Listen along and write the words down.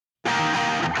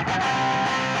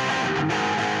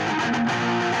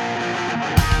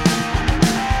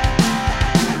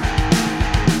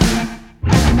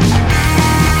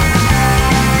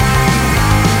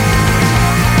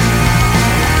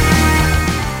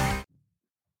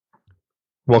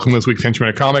Welcome to this week's Henchman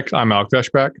of Comics. I'm Alex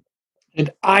Eschbach.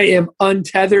 And I am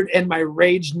untethered and my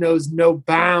rage knows no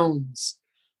bounds.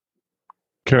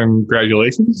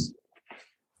 Congratulations.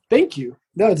 Thank you.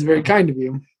 No, it's very kind of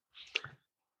you.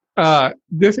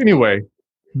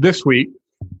 This week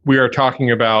we are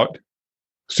talking about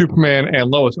Superman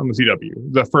and Lois on the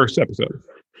CW, the first episode.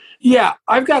 Yeah,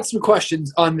 I've got some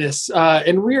questions on this,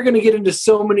 and we are going to get into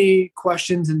so many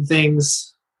questions and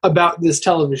things about this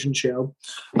television show.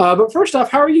 But first off,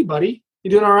 how are you, buddy?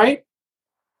 You doing all right?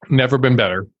 Never been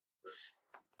better.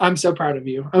 I'm so proud of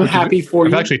you. I'm happy for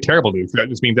you. It's actually terrible news. That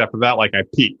just means after that, I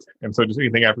peaked. And so just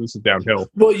anything after this is downhill.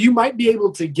 Well, you might be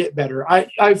able to get better.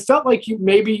 I felt like you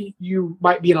might be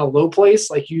in a low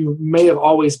place, like you may have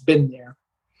always been there.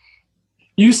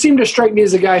 You seem to strike me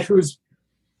as a guy whose,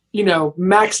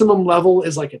 maximum level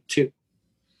is like a 2.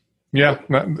 Yeah,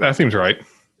 that seems right.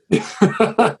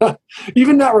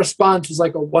 Even that response was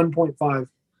like a 1.5.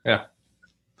 Yeah.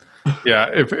 Yeah,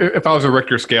 if I was a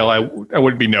Richter scale, I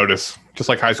wouldn't be noticed. Just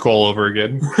like high school all over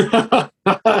again.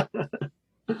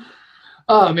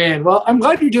 Oh, man. Well, I'm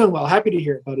glad you're doing well. Happy to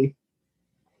hear it, buddy.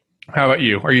 How about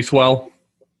you? Are you swell?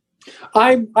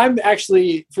 I'm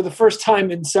actually, for the first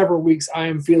time in several weeks, I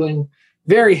am feeling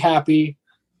very happy.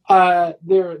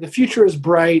 The future is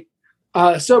bright.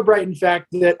 So bright, in fact,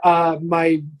 that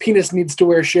my penis needs to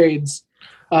wear shades.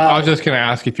 I was just going to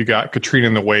ask if you got Katrina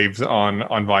and the Waves on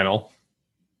vinyl.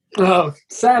 Oh,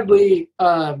 sadly,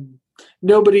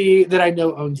 nobody that I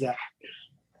know owns that.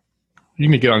 You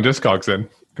need to get on Discogs then.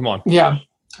 Come on. Yeah,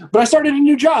 but I started a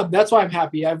new job. That's why I'm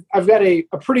happy. I've got a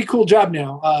pretty cool job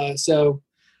now. So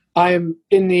I'm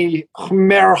in the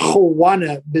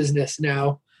marijuana business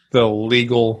now. The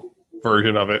legal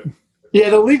version of it. Yeah,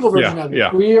 the legal version of it.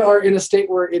 Yeah. We are in a state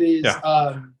where it is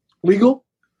legal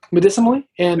medicinally,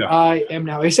 and I am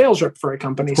now a sales rep for a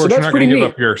company. Of course, so that's you're not pretty going to neat.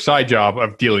 give up your side job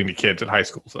of dealing to kids at high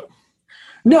school. So.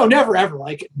 No, never, ever.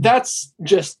 That's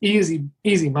just easy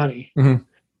money. Mm-hmm.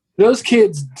 Those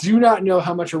kids do not know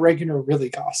how much oregano really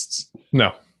costs.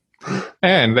 No.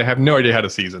 And they have no idea how to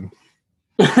season.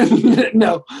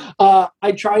 No.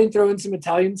 I try and throw in some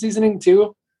Italian seasoning,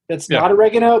 too. That's not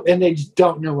oregano, and they just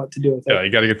don't know what to do with it. Yeah,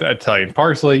 you got to get the Italian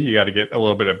parsley. You got to get a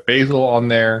little bit of basil on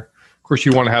there. Of course,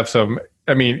 you want to have some.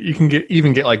 I mean, you can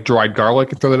get dried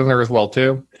garlic and throw that in there as well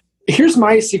too. Here's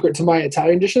my secret to my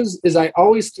Italian dishes: is I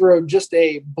always throw just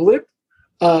a blip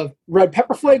of red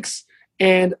pepper flakes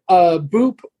and a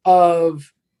boop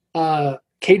of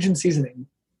Cajun seasoning.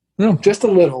 Just a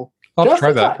little. I'll have to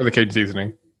try that for the Cajun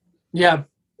seasoning. Yeah,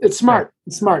 it's smart. Yeah.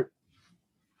 It's smart.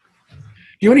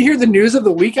 You want to hear the news of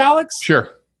the week, Alex?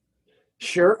 Sure.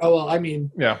 Oh, well, I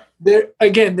mean, yeah. There's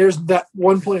that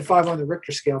 1.5 on the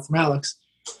Richter scale from Alex.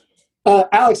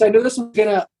 Alex, I know this one's going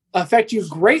to affect you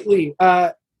greatly.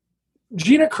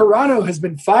 Gina Carano has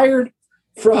been fired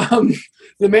from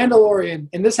The Mandalorian,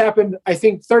 and this happened, I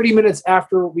think, 30 minutes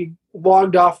after we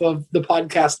logged off of the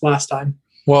podcast last time.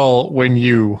 Well,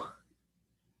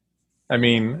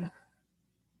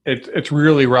 it's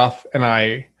really rough, and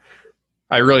I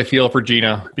really feel for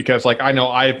Gina because, I know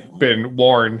I've been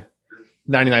warned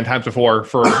 99 times before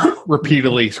for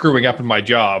repeatedly screwing up in my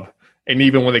job. And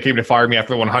even when they came to fire me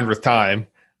after the 100th time,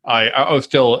 I was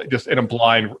still just in a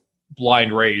blind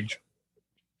rage.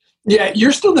 Yeah,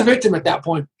 you're still the victim at that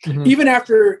point. Mm-hmm. Even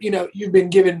after, you've been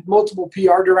given multiple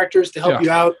PR directors to help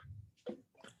you out,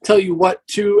 tell you what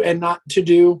to and not to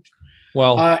do.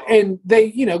 Well, and they,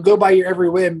 go by your every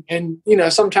whim. And,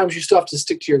 sometimes you still have to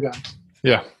stick to your guns.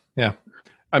 Yeah. Yeah.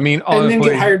 I mean, honestly, and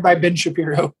then get hired by Ben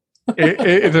Shapiro.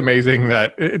 it's amazing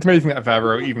that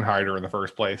Favreau even hired her in the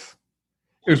first place.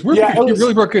 It was weird. Yeah, he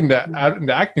really broke into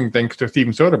acting thanks to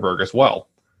Steven Soderbergh as well.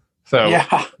 So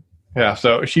yeah.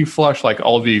 So she flushed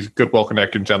all these goodwill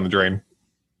connections down the drain.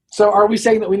 So are we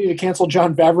saying that we need to cancel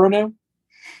Jon Favreau now?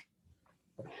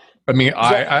 I mean,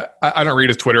 I don't read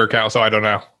his Twitter account, so I don't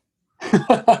know.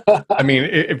 I mean,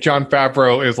 if Jon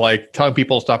Favreau is telling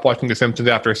people to stop watching The Simpsons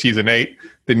after season 8,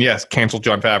 then yes, cancel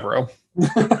Jon Favreau.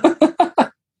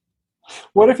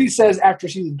 What if he says after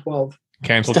season 12?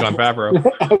 Cancel Jon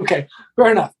Favreau. Okay,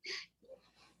 fair enough.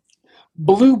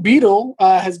 Blue Beetle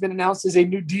has been announced as a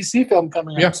new DC film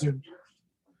coming out soon.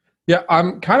 Yeah,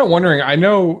 I'm kind of wondering. I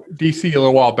know DC a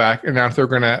little while back announced they're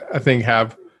going to, I think,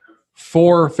 have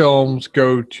 4 films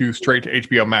go straight to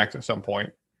HBO Max at some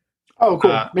point. Oh,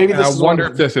 cool. Maybe this is I wonder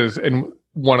if this is in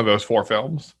one of those 4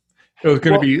 films. It was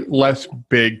going to be less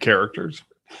big characters.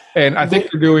 And I think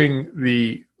they're doing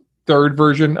the third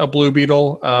version of Blue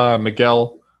Beetle,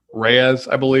 Miguel Reyes,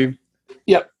 I believe.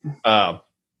 Yep.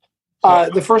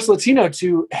 The first Latino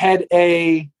to head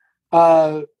a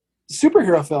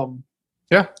superhero film.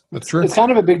 Yeah, that's true. It's kind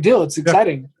of a big deal. It's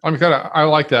exciting. I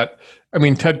like that. I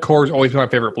mean, Ted Core's always been my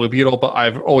favorite Blue Beetle, but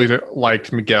I've always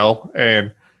liked Miguel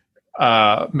and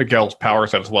Miguel's power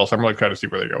set as well. So I'm really excited to see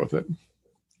where they go with it.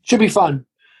 Should be fun.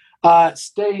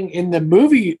 Staying in the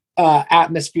movie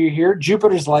atmosphere here,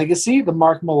 Jupiter's Legacy, the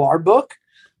Mark Millar book,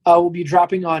 will be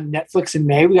dropping on Netflix in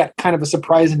May. We got kind of a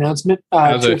surprise announcement.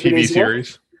 As a TV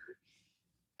series.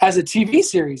 As a TV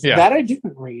series. Yeah. That I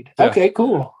didn't read. Yeah. Okay,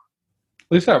 cool.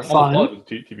 At least I love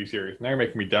the TV series. Now you're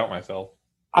making me doubt myself.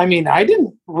 I mean, I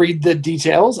didn't read the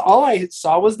details. All I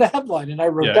saw was the headline, and I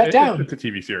wrote that down. It's a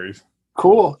TV series.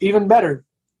 Cool. Even better.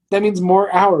 That means more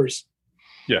hours.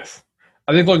 Yes.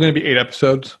 I think it's only going to be 8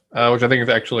 episodes, which I think is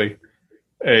actually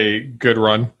a good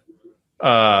run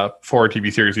for a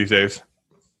TV series these days.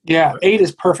 Yeah, 8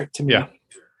 is perfect to me. Yeah.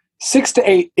 6 to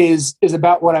 8 is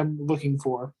about what I'm looking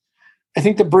for. I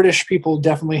think the British people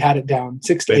definitely had it down.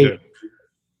 6 to 8. Did.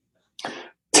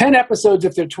 10 episodes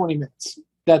if they're 20 minutes.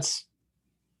 That's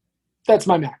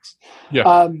my max.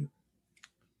 Yeah.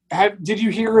 Did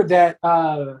you hear that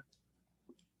Todd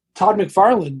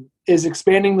McFarlane is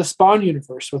expanding the Spawn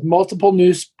universe with multiple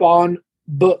new Spawn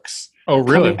books? Oh,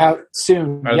 really? Coming out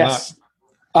soon. Yes.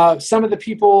 Some of the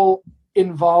people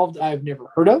involved I've never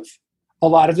heard of. A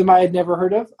lot of them I had never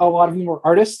heard of. A lot of them were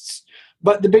artists.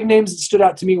 But the big names that stood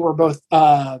out to me were both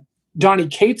Donny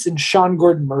Cates and Sean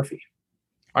Gordon Murphy.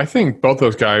 I think both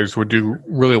those guys would do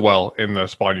really well in the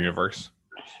Spawn universe.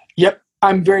 Yep.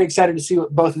 I'm very excited to see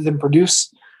what both of them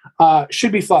produce.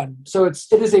 Should be fun. So it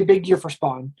is a big year for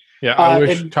Spawn. Yeah, I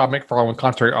wish Todd McFarlane would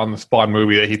concentrate on the Spawn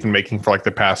movie that he's been making for like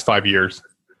the past 5 years.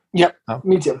 Yep,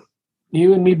 Me too.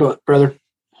 You and me both, brother.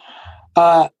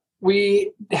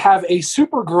 We have a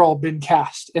Supergirl been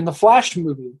cast in the Flash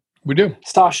movie. We do.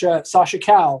 Sasha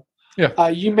Calle. Yeah.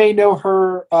 You may know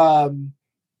her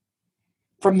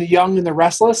from The Young and the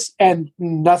Restless and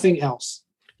nothing else.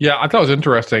 Yeah, I thought it was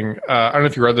interesting. I don't know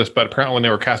if you read this, but apparently when they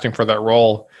were casting for that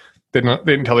role, they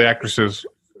didn't tell the actresses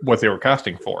what they were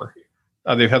casting for.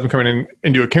 They've had them come in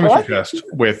and do a chemistry test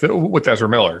with Ezra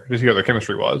Miller to see how their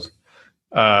chemistry was.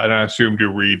 And I assume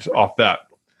do reads off that.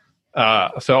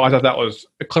 So I thought that was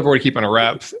a clever way to keep on a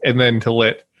wraps, and then to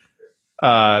let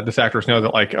this actress know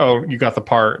that, like, oh, you got the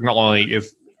part. Not only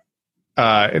is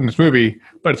in this movie,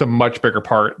 but it's a much bigger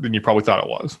part than you probably thought it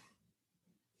was.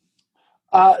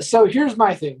 So here's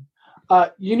my thing.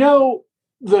 You know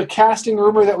the casting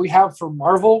rumor that we have for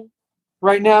Marvel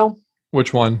right now?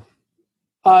 Which one?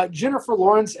 Jennifer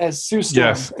Lawrence as Sue Storm.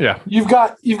 Yes, yeah. You've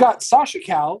got Sasha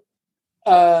Calle,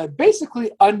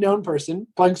 basically unknown person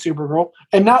playing Supergirl,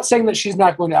 and not saying that she's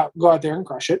not going to go out there and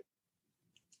crush it.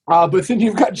 But then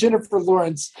you've got Jennifer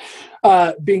Lawrence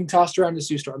being tossed around to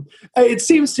Sue Storm. It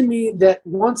seems to me that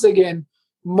once again,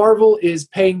 Marvel is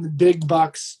paying the big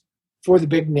bucks for the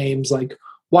big names. Like,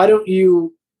 why don't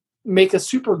you make a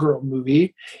Supergirl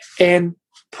movie and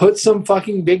put some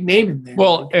fucking big name in there?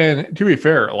 Well, and to be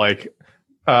fair, like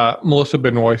Melissa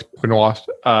Benoist,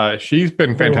 she's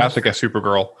been fantastic as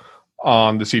Supergirl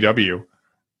on the CW.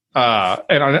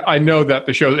 And I know that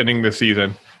the show's ending this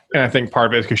season, and I think part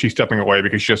of it is because she's stepping away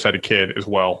because she just had a kid as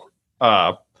well.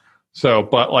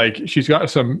 But like, she's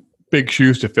got some big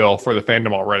shoes to fill for the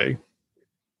fandom already.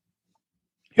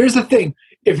 Here's the thing.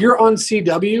 If you're on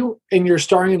CW and you're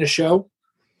starring in a show,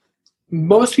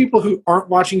 most people who aren't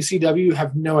watching CW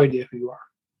have no idea who you are.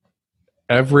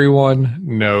 Everyone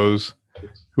knows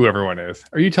who everyone is.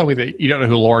 Are you telling me that you don't know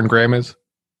who Lauren Graham is?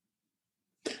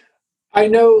 I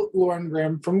know Lauren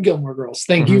Graham from Gilmore Girls.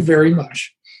 Thank you very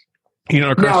much. You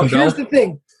know Kristen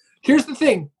Bell? Here's the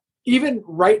thing. Even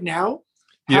right now,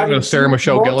 you don't know Sarah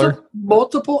Michelle Gellar?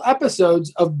 Multiple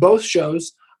episodes of both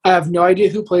shows. I have no idea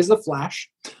who plays the Flash.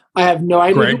 I have no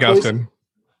idea Grant Gustin.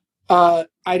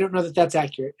 I don't know that that's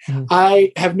accurate.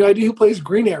 I have no idea who plays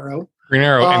Green Arrow. Green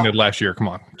Arrow ended last year. Come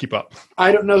on, keep up.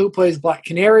 I don't know who plays Black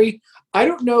Canary. I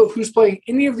don't know who's playing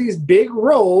any of these big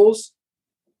roles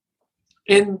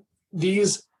in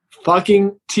these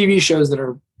fucking TV shows that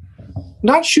are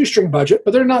not shoestring budget,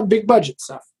 but they're not big budget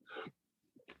stuff.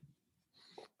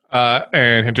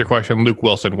 And hint your question, Luke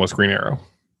Wilson was Green Arrow.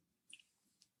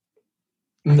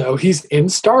 No, he's in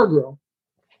Stargirl.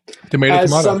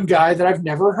 As some guy that I've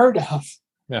never heard of.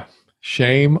 Yeah.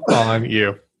 Shame on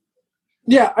you.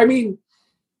 Yeah, I mean,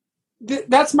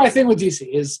 that's my thing with DC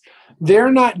is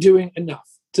they're not doing enough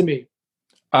to me.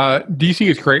 DC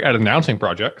is great at announcing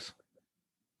projects.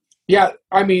 Yeah,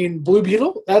 I mean, Blue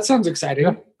Beetle, that sounds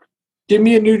exciting. Give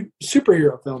me a new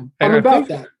superhero film. I'm And I about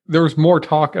think that. there was more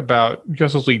talk about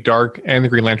Justice League Dark and the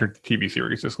Green Lantern TV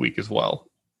series this week as well.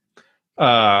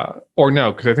 Or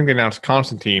no, because I think they announced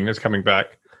Constantine is coming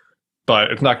back, but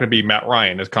it's not going to be Matt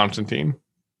Ryan as Constantine.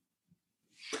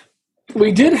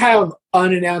 We did have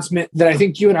an announcement that I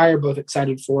think you and I are both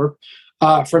excited for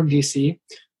from DC.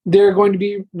 They're going to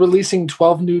be releasing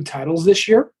 12 new titles this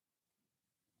year.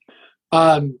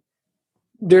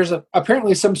 There's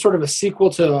apparently some sort of a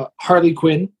sequel to Harley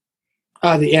Quinn,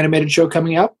 the animated show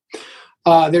coming out.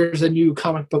 There's a new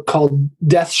comic book called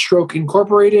Deathstroke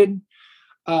Incorporated.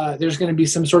 There's going to be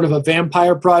some sort of a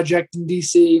vampire project in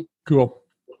DC. Cool.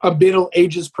 A Middle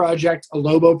Ages project, a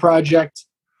Lobo project,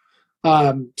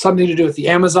 something to do with the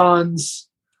Amazons.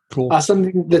 Cool.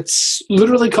 Something that's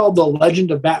literally called The Legend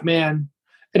of Batman.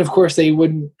 And of course, they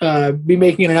wouldn't be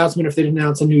making an announcement if they didn't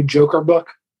announce a new Joker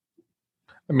book.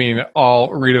 I mean, I'll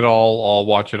read it all. I'll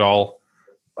watch it all.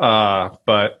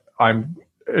 But I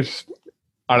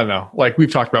don't know. Like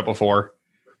we've talked about before,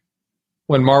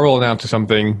 when Marvel announces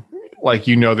something, like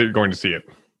you know that you're going to see it.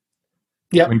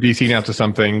 Yeah. When DC announces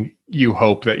something, you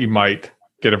hope that you might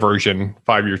get a version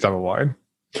 5 years down the line.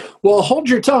 Well, hold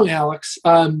your tongue, Alex,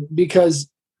 because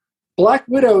Black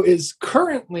Widow is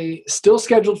currently still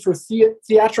scheduled for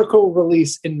theatrical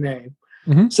release in May.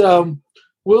 Mm-hmm. So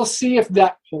we'll see if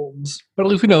that holds. But at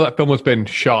least we know that film has been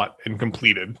shot and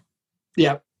completed.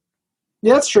 Yeah.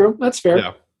 Yeah, that's true. That's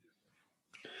fair.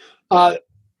 Yeah.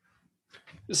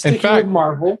 Sticking with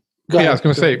Marvel. I was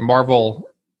going to say, Marvel,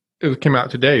 it came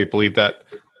out today, I believe that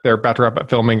they're about to wrap up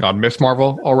filming on Miss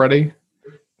Marvel already.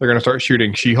 They're going to start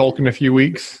shooting She-Hulk in a few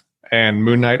weeks and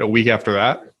Moon Knight a week after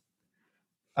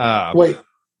that. Wait,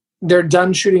 they're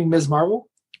done shooting Ms. Marvel?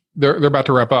 They're about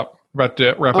to wrap up.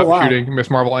 Shooting Miss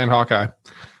Marvel and Hawkeye.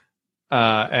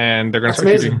 And they're going to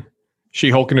start shooting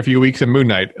She-Hulk in a few weeks and Moon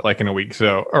Knight like in a week.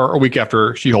 So, or a week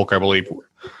after She-Hulk, I believe.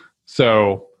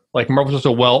 So, like, Marvel's just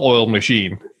a well-oiled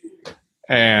machine.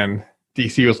 And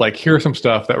DC was like, here's some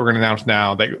stuff that we're going to announce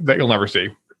now that you'll never see.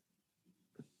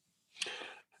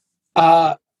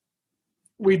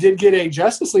 We did get a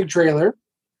Justice League trailer.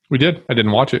 We did. I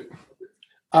didn't watch it.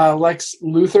 Lex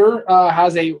Luthor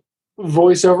has a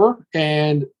voiceover,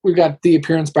 and we got the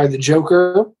appearance by the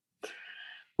Joker,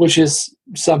 which is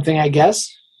something, I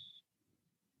guess.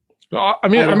 I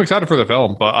mean, I'm excited for the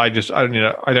film, but I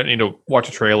don't need to watch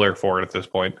a trailer for it at this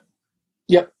point.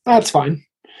 Yep, that's fine.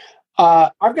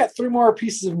 I've got 3 more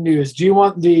pieces of news. Do you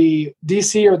want the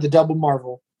DC or the double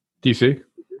Marvel? DC.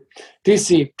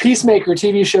 DC. Peacemaker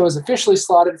TV show is officially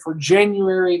slotted for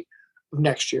January of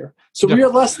next year. So we are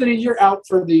less than a year out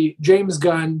for the James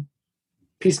Gunn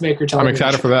Peacemaker television. I'm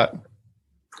excited for that.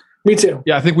 Me too.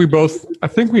 Yeah, I think we both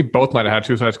might have had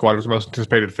Suicide Squad as the most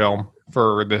anticipated film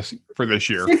for this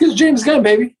year. Because James Gunn,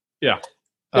 baby. Yeah.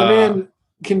 The man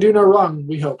can do no wrong,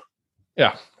 we hope.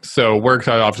 Yeah. So we're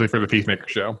excited, obviously, for the Peacemaker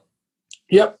show.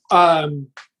 Yep.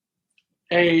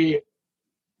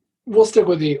 We'll stick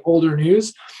with the older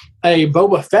news. A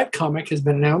Boba Fett comic has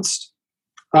been announced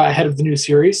ahead of the new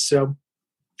series. So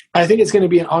I think it's going to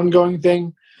be an ongoing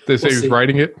thing. They say who's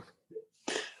writing it?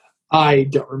 I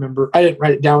don't remember. I didn't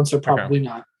write it down, so probably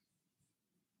not.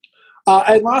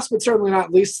 And last but certainly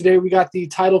not least, today we got the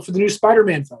title for the new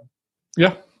Spider-Man film.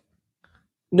 Yeah.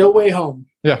 No Way Home.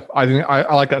 Yeah, I think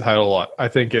I like that title a lot. I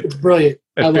think it's brilliant.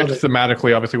 It fits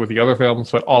thematically, obviously, with the other films,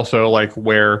 but also like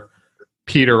where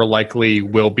Peter likely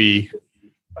will be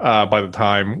by the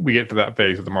time we get to that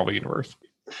phase of the Marvel Universe.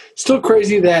 Still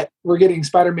crazy that we're getting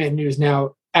Spider-Man news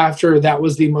now after that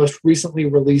was the most recently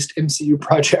released MCU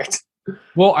project.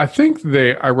 Well, I think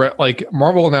I read like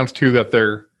Marvel announced too that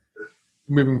they're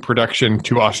moving production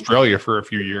to Australia for a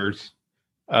few years.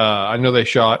 I know they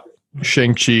shot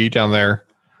Shang-Chi down there.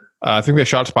 I think they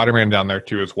shot Spider-Man down there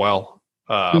too as well.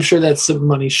 I'm sure that's some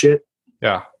money shit.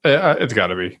 Yeah, it's got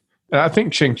to be. And I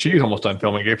think Shang-Chi is almost done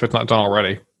filming if it's not done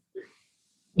already.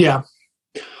 Yeah.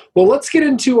 Well, let's get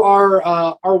into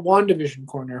our WandaVision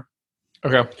corner.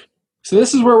 Okay. So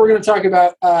this is where we're going to talk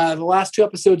about the last 2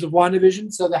 episodes of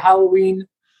WandaVision. So the Halloween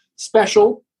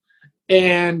special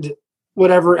and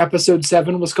whatever episode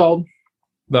 7 was called.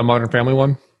 The Modern Family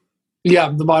one?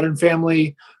 Yeah, the Modern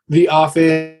Family, The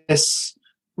Office,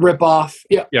 ripoff.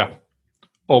 Yeah. Yeah.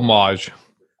 Homage.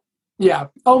 Yeah.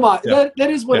 Homage. Yeah. That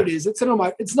is what it is. It's an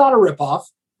homage. It's not a ripoff.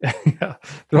 Yeah.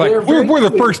 They're like, we're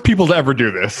the first people to ever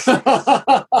do this. Yeah,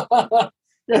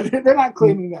 they're not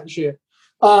claiming that shit.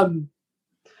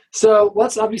 So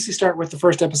let's obviously start with the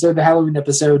first episode, the Halloween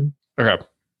episode. Okay.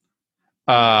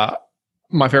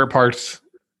 My favorite parts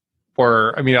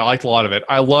were, I liked a lot of it.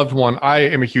 I loved one. I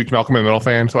am a huge Malcolm in the Middle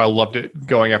fan, so I loved it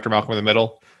going after Malcolm in the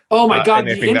Middle. Oh my god,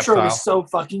 the anything that intro style. was so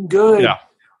fucking good. Yeah.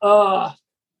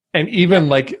 And even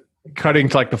like cutting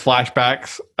to like the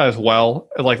flashbacks as well,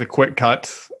 like the quick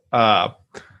cuts. I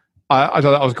thought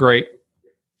that was great.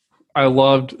 I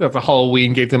loved that the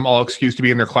Halloween gave them all excuse to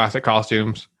be in their classic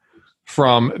costumes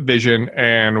from Vision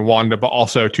and Wanda, but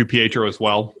also to Pietro as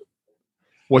well.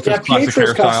 With his classic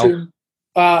Pietro's hairstyle. costume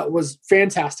was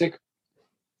fantastic.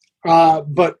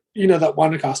 But you know that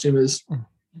Wanda costume is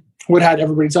what had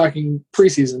everybody talking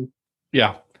preseason.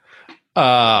 Yeah.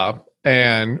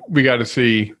 And we got to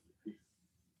see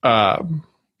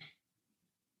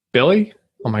Billy.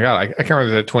 Oh my god, I can't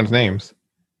remember the twins' names.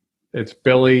 It's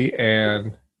Billy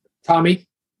and Tommy.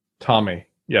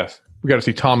 Yes, we got to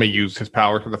see Tommy use his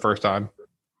powers for the first time.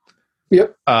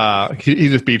 Yep. He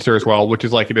just beats her as well, which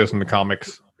is like it is in the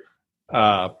comics.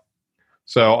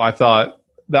 So I thought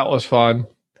that was fun,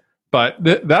 but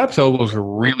that episode was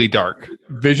really dark.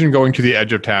 Vision going to the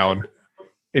edge of town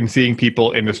and seeing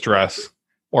people in distress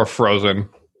or frozen.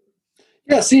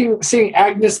 Yeah, seeing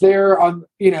Agnes there on,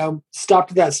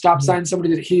 stopped at that stop sign,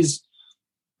 somebody that he's,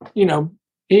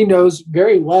 he knows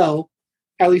very well,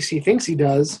 at least he thinks he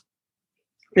does.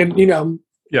 And,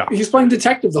 Yeah. he's playing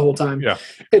detective the whole time. Yeah.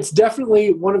 It's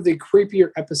definitely one of the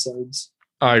creepier episodes.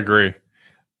 I agree.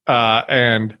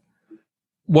 And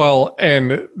towards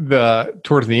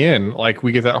the end, like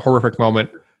we get that horrific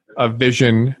moment of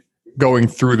Vision going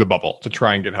through the bubble to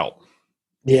try and get help.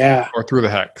 Yeah. Or through the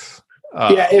hex.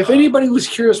 If anybody was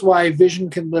curious why Vision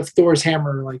can lift Thor's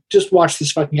hammer, like just watch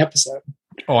this fucking episode.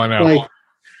 Oh, I know. Like,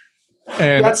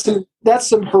 and that's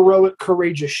some heroic,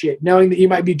 courageous shit. Knowing that you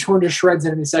might be torn to shreds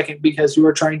in any second because you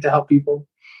are trying to help people.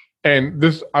 And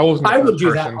this, I would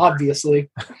do that, obviously.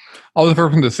 I was the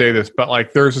first one to say this, but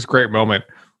like, there's this great moment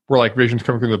where like Vision's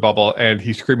coming through the bubble and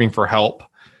he's screaming for help,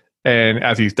 and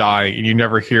as he's dying, and you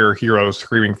never hear heroes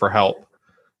screaming for help,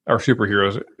 or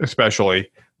superheroes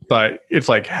especially. But it's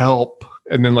like help,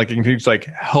 and then like it continues like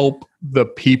help the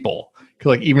people. Because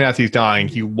like even as he's dying,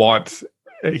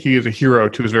 he is a hero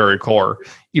to his very core,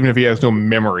 even if he has no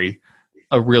memory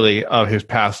of his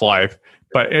past life.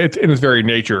 But it's in his very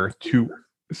nature to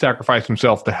sacrifice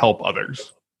himself to help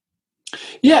others.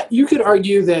 Yeah, you could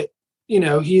argue that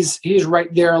he's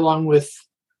right there along with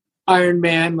Iron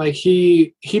Man. Like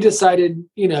he decided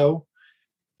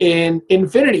in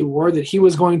Infinity War that he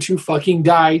was going to fucking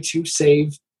die to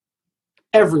save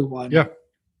everyone. Yeah.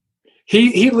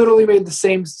 He literally made the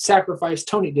same sacrifice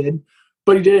Tony did,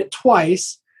 but he did it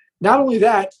twice. Not only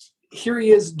that, here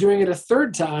he is doing it a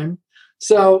third time.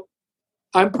 So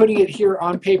I'm putting it here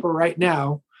on paper right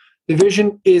now. The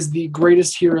Vision is the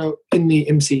greatest hero in the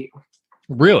MCU.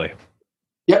 Really?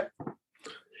 Yep.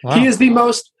 Wow. He is the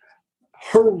most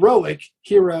heroic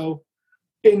hero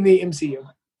in the MCU.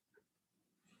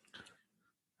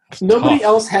 Nobody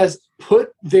else has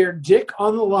put their dick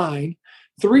on the line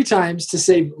 3 times to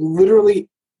save literally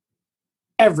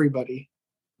everybody.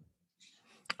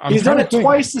 He's done it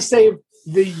twice to save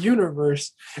the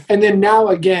universe, and then now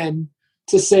again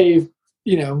to save,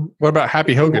 What about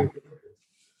Happy Hogan?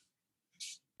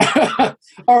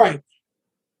 All right.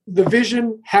 The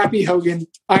Vision, Happy Hogan,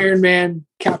 Iron Man,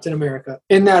 Captain America.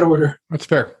 In that order. That's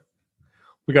fair.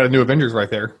 We got a new Avengers right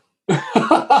there.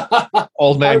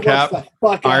 Old Man Cap,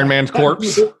 Iron Man's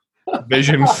corpse,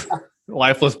 Vision's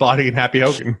lifeless body, and Happy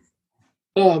Hogan.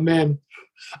 Oh, man.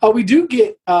 We do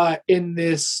get in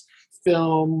this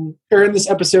film, or in this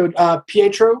episode,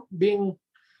 Pietro being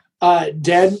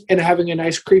dead and having a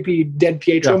nice, creepy dead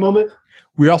Pietro moment.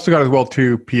 We also got as well,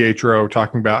 too, Pietro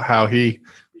talking about how he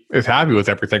is happy with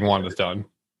everything Wanda's done.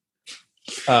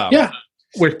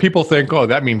 Which people think, oh,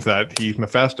 that means that he's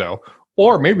Mephisto.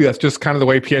 Or maybe that's just kind of the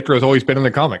way Pietro's always been in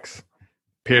the comics.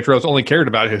 Pietro's only cared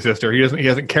about his sister. He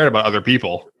hasn't cared about other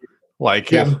people. Like,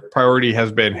 his priority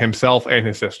has been himself and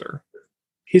his sister.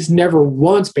 He's never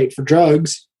once paid for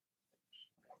drugs.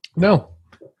 No.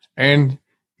 And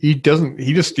he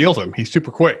just steals them. He's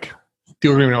super quick.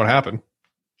 Still don't even know what happened.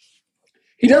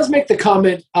 He does make the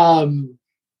comment,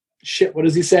 what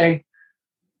does he say?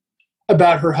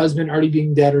 About her husband already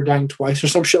being dead or dying twice or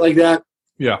some shit like that.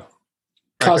 Yeah.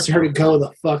 Causing her to go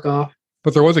the fuck off.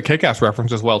 But there was a Kick-Ass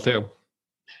reference as well, too.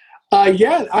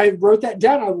 I wrote that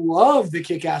down. I love the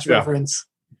Kick-Ass reference.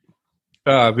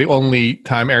 The only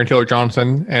time Aaron Taylor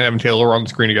Johnson and Evan Taylor were on the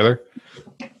screen together.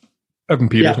 Evan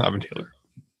Peters, not Evan Taylor.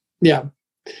 Yeah.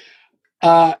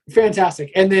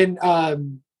 Fantastic. And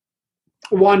then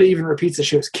Wanda even repeats that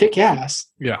she was Kick-Ass.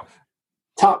 Yeah.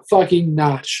 Top fucking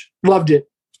notch. Loved it.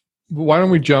 Why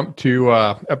don't we jump to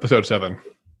episode 7?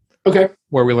 Okay.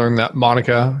 Where we learn that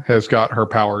Monica has got her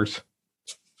powers.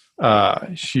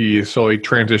 She is slowly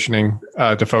transitioning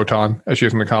to Photon, as she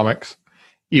is in the comics.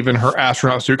 Even her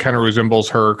astronaut suit kind of resembles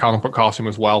her comic book costume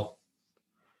as well.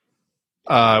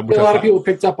 A lot of people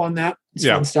picked up on that. It's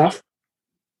fun stuff.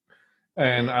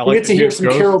 And I we like get to hear some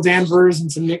Carol Danvers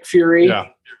and some Nick Fury. Yeah.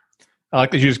 I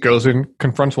like that she just goes and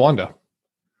confronts Wanda.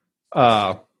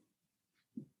 Before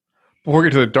we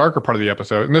get to the darker part of the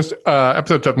episode, and this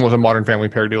episode 7 was a Modern Family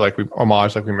parody,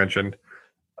 homage, like we mentioned,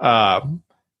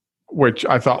 which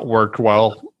I thought worked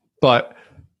well. But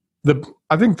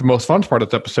I think the most fun part of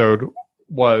this episode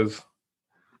was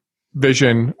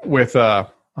Vision with I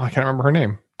can't remember her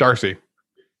name, Darcy.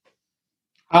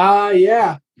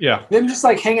 Yeah. Yeah. Them just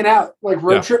hanging out,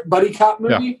 road trip buddy cop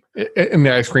movie. Yeah. In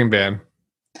the ice cream van.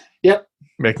 Yep.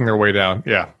 Making their way down.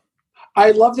 Yeah.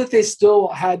 I love that they still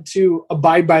had to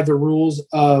abide by the rules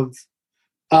of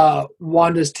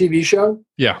Wanda's TV show.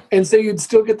 Yeah. And so you'd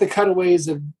still get the cutaways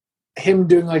of him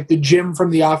doing the Jim from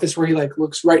The Office where he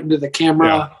looks right into the camera.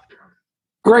 Yeah.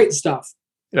 Great stuff.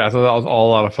 Yeah, so that was all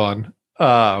a lot of fun.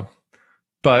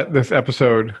 But this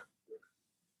episode,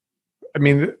 I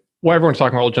mean, what everyone's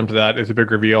talking about, we'll jump to that, is a big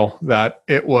reveal that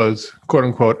it was, quote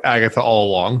unquote, Agatha all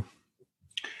along.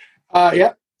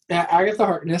 Yeah, Agatha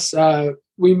Harkness.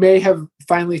 We may have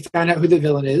finally found out who the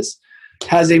villain is.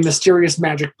 Has a mysterious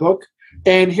magic book.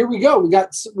 And here we go.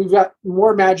 We've got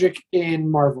more magic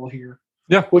in Marvel here.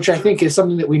 Yeah. Which I think is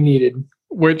something that we needed.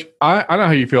 Which I don't know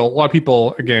how you feel. A lot of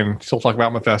people, again, still talk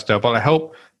about Mephisto, but I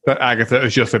hope that Agatha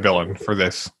is just a villain for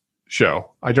this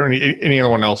show. I don't need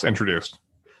anyone else introduced.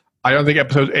 I don't think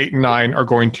episodes 8 and 9 are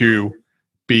going to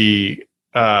be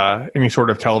any sort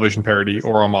of television parody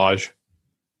or homage.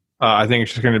 I think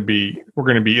it's just going to be, we're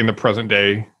going to be in the present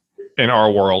day in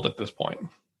our world at this point.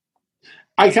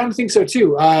 I kind of think so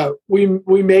too. We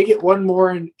may get one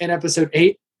more in episode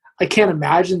 8. I can't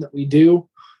imagine that we do.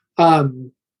 But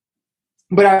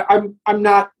I'm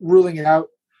not ruling it out.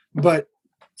 But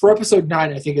for episode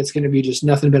 9, I think it's going to be just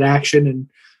nothing but action and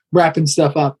wrapping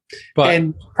stuff up.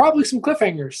 And probably some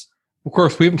cliffhangers. Of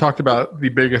course, we haven't talked about the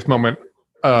biggest moment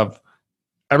of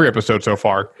every episode so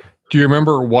far. Do you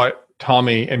remember what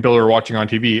Tommy and Billy were watching on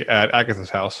TV at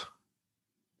Agatha's house?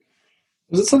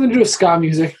 Was it something to do with ska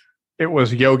music? It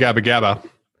was Yo Gabba Gabba.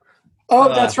 Oh,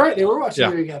 that's right. They were watching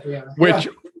Yo Gabba Gabba. Which,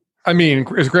 I mean,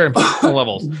 is great on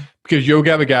levels. Because Yo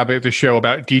Gabba Gabba is a show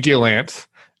about DJ Lance,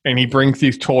 and he brings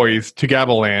these toys to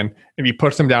Gabaland, and he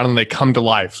puts them down, and they come to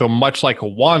life. So much like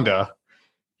Wanda,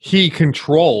 he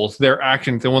controls their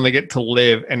actions, and when they get to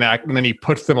live and act, and then he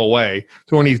puts them away.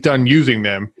 So when he's done using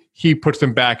them, he puts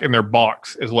them back in their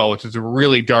box as well, which is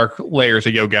really dark layers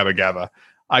of Yo Gabba Gabba.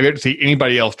 I've yet to see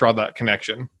anybody else draw that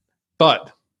connection.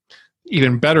 But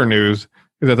even better news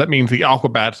is that means the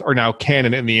Aquabats are now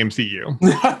canon in the MCU.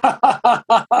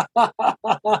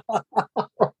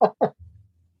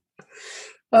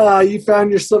 You found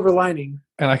your silver lining.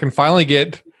 And I can finally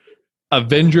get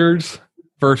Avengers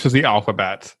versus the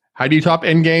Aquabats. How do you top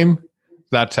Endgame?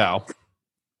 That's how.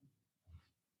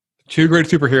 Two great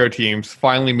superhero teams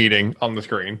finally meeting on the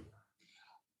screen.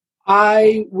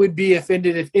 I would be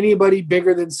offended if anybody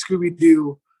bigger than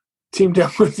Scooby-Doo teamed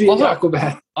up with the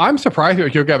Aquabat. I'm surprised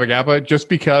with Yo Gabba Gabba just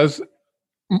because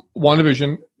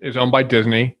WandaVision is owned by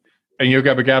Disney and Yo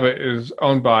Gabba Gabba is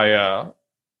owned by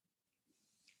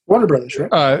Warner Brothers, right?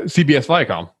 CBS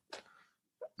Viacom.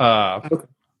 Okay.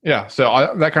 Yeah,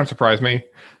 so that kind of surprised me.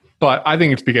 But I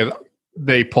think it's because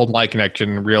they pulled my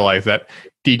connection and realized that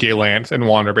DJ Lance and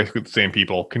Wanda are basically the same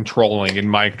people controlling and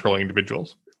mind-controlling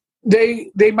individuals. They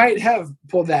might have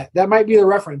pulled that. That might be the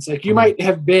reference. You might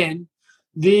have been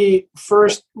the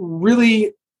first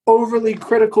really overly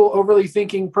critical, overly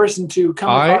thinking person to come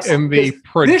across. I am the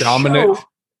predominant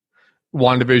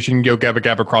WandaVision Yo Gabba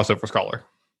Gabba crossover scholar.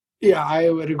 Yeah,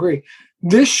 I would agree.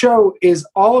 This show is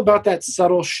all about that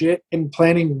subtle shit and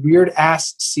planting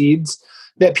weird-ass seeds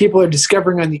that people are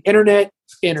discovering on the internet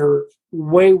and are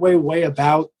way, way, way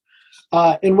about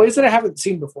in ways that I haven't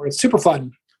seen before. It's super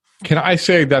fun. Can I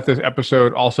say that this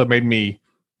episode also made me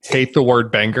hate the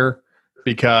word banger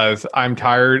because I'm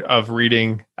tired of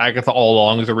reading Agatha all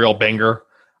along as a real banger.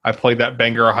 I've played that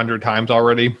banger 100 times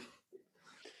already.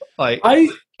 I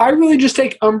really just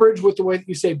take umbrage with the way that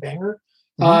you say banger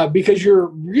because you're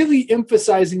really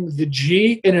emphasizing the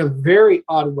G in a very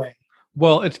odd way.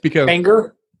 Well, it's because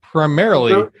banger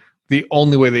primarily the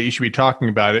only way that you should be talking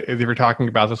about it is if you're talking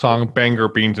about the song Banger,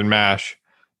 Beans, and Mash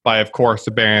by, of course,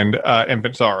 the band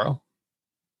Infant Sorrow.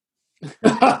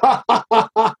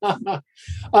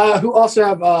 Who also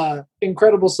have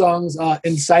incredible songs,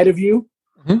 Inside of You.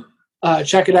 Mm-hmm.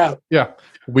 Check it out. Yeah.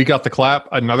 We Got the Clap,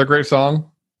 another great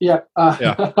song. Yeah.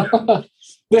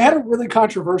 They had a really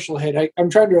controversial hit. I'm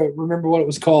trying to remember what it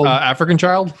was called. African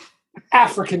Child?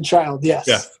 African Child,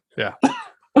 yes. Yeah.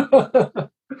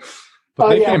 But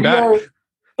they came back.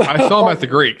 I saw them at the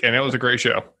Greek, and it was a great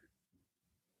show.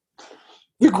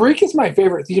 The Greek is my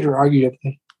favorite theater,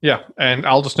 arguably. Yeah, and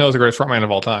Al Snow is the greatest frontman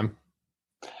of all time.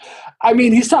 I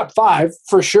mean, he's top 5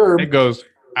 for sure. It goes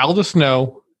Al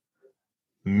Snow,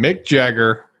 Mick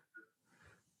Jagger,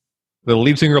 the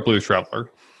lead singer of Blues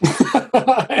Traveler.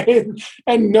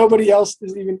 and nobody else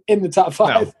is even in the top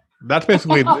 5. No, that's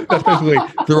basically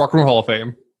the Rock and Roll Hall of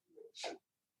Fame.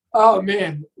 Oh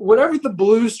man, whatever the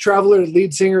Blues Traveler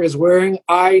lead singer is wearing,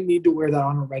 I need to wear that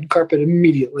on a red carpet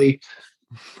immediately.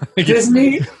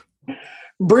 Disney,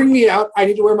 bring me out. I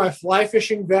need to wear my fly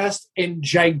fishing vest and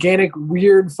gigantic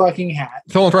weird fucking hat.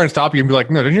 Someone trying to stop you and be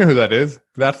like, "No, don't you know who that is?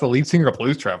 That's the lead singer of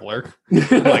Blues Traveler."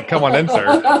 Like, come on in,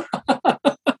 sir.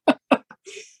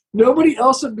 Nobody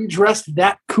else would be dressed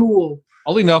that cool.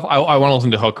 Oddly enough, I want to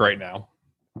listen to Hook right now.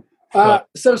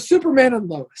 So Superman and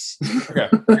Lois. Okay.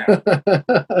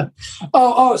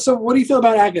 So what do you feel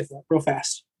about Agatha, real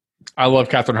fast? I love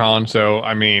Catherine Hahn, so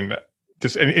I mean,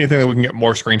 just anything that we can get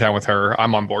more screen time with her,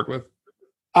 I'm on board with.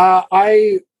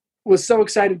 I was so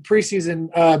excited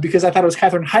preseason because I thought it was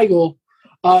Katherine Heigl.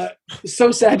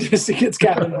 So sad to see it's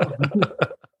Catherine Hahn.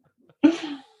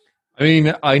 I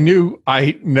mean, I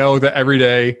know that every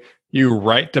day you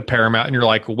write to Paramount and you're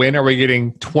like, when are we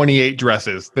getting 28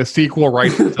 dresses? The sequel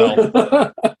writes itself.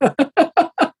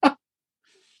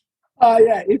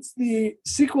 Yeah, it's the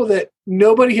sequel that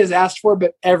nobody has asked for,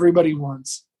 but everybody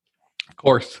wants. Of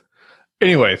course.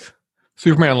 Anyways,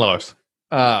 Superman Lois.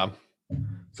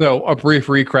 So a brief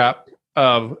recap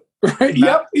of...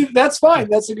 Yep, that's fine.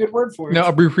 That's a good word for it. No,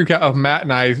 a brief recap of Matt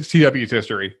and I's CW's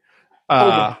history.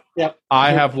 Okay. Yep.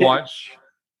 I have watched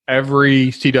every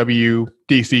CW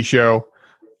DC show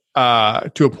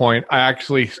to a point. I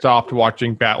actually stopped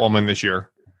watching Batwoman this year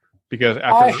because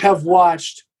I have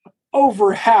watched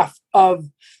over half of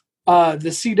the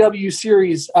CW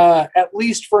series at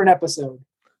least for an episode.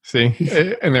 See,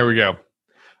 and there we go.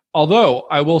 Although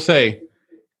I will say,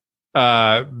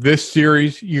 this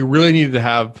series you really needed to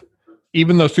have,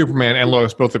 even though Superman and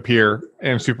Lois both appear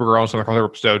and Supergirl and some other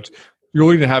episodes, you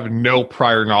really need to have no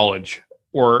prior knowledge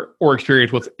or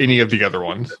experience with any of the other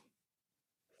ones.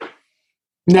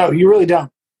 No, you really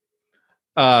don't.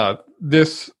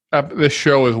 This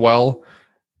show as well.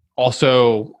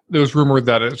 Also, there was rumored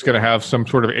that it's going to have some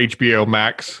sort of HBO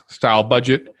Max style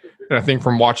budget, and I think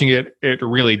from watching it, it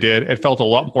really did. It felt a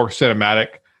lot more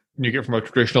cinematic than you get from a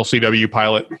traditional CW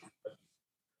pilot.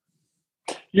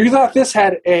 You thought this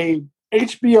had a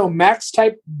HBO Max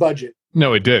type budget?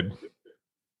 No, it did.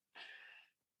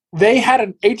 They had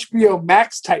an HBO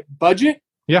Max type budget?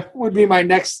 Yeah. Would be my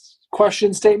next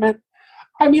question statement.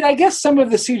 I mean, I guess some of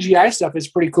the CGI stuff is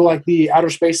pretty cool, like the outer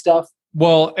space stuff.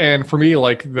 Well, and for me,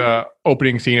 like the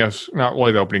opening scene of, not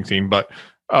really the opening scene, but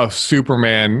of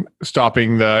Superman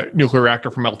stopping the nuclear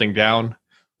reactor from melting down,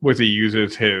 where he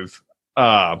uses his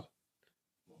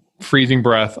freezing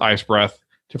breath, ice breath,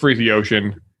 to freeze the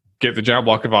ocean, get the giant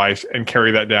block of ice, and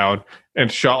carry that down, and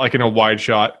shot like in a wide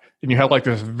shot. And you have like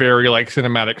this very like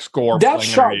cinematic score. That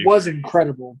shot was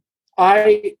incredible.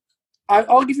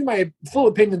 I'll give you my full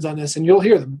opinions on this, and you'll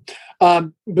hear them.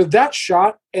 But that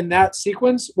shot and that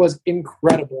sequence was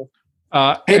incredible.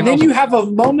 And then also, you have a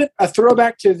moment, a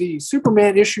throwback to the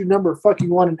Superman issue number fucking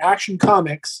 1 in Action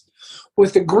Comics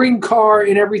with the green car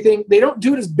and everything. They don't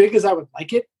do it as big as I would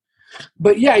like it.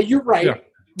 But yeah, you're right. Yeah.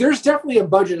 There's definitely a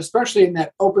budget, especially in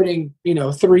that opening,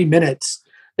 3 minutes,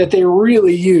 that they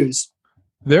really use.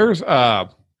 There's, and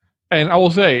I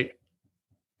will say,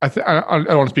 I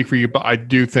don't want to speak for you, but I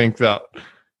do think that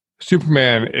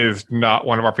Superman is not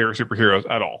one of our favorite superheroes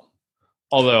at all.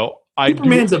 Although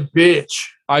Superman's a bitch.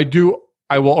 I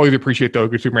will always appreciate the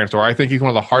good Superman story. I think he's one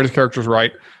of the hardest characters to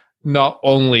write, not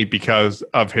only because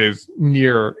of his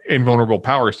near invulnerable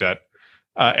power set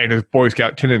and his Boy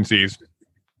Scout tendencies,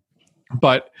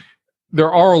 but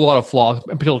there are a lot of flaws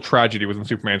and potential tragedy within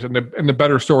Superman, and the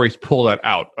better stories pull that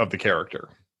out of the character.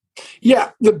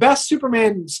 Yeah, the best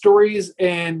Superman stories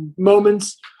and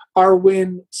moments are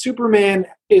when Superman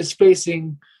is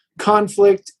facing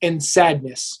conflict and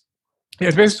sadness. Yeah,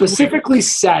 specifically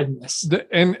sadness.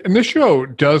 And this show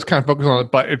does kind of focus on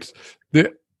it, but it's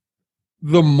the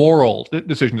moral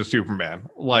decision of Superman.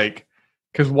 Like,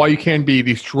 because while you can be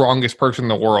the strongest person in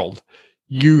the world,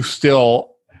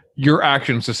 your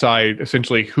actions decide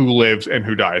essentially who lives and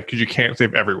who dies, because you can't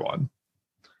save everyone.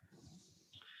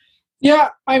 Yeah,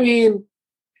 I mean,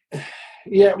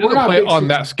 yeah, we're not play on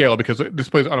that scale because this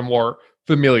plays on a more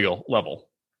familial level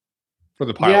for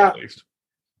the pilot, at least.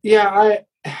 Yeah,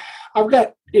 I've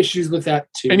got issues with that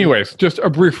too. Anyways, just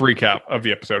a brief recap of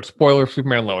the episode. Spoiler: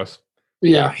 Superman Lois.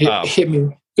 Yeah, hit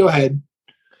me. Go ahead.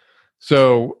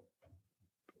 So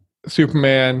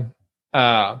Superman,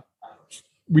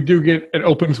 we do get, it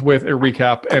opens with a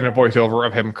recap and a voiceover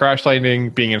of him crash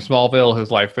landing, being in Smallville,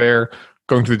 his life there,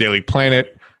 going to the Daily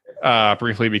Planet,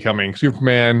 briefly becoming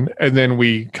Superman, and then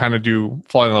we kind of do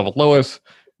falling in love with Lois.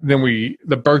 Then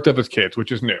the birth of his kids,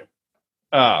 which is new.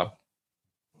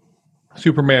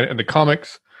 Superman in the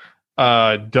comics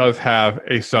does have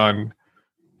a son,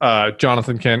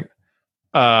 Jonathan Kent,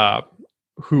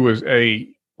 who is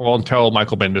until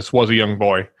Michael Bendis was a young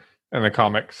boy in the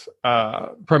comics,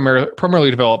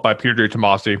 primarily developed by Peter J.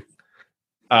 Tomasi.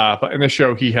 But in the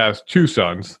show, he has two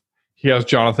sons. He has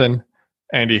Jonathan,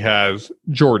 and he has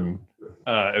Jordan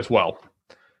as well.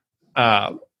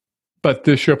 But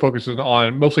this show focuses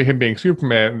on mostly him being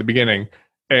Superman in the beginning.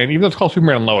 And even though it's called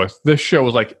Superman and Lois, this show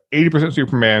is like 80%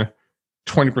 Superman,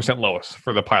 20% Lois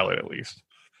for the pilot, at least.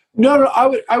 No,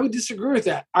 I would disagree with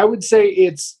that. I would say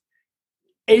it's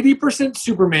 80%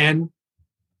 Superman,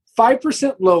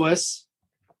 5% Lois,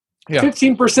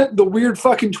 15% the weird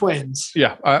fucking twins.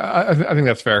 Yeah, I think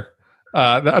that's fair.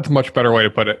 That's a much better way to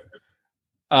put it.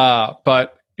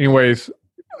 But anyways,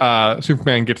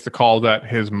 Superman gets the call that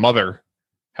his mother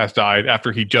has died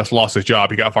after he just lost his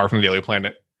job. He got fired from the Daily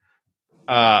Planet.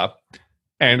 And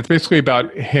it's basically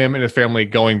about him and his family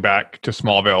going back to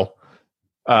Smallville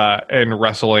and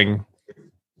wrestling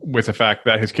with the fact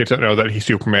that his kids don't know that he's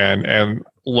Superman, and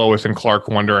Lois and Clark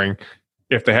wondering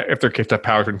if their kids have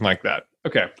powers or anything like that.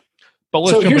 Okay, but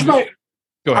let's so here's my.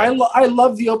 Go ahead. I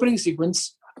love the opening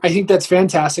sequence. I think that's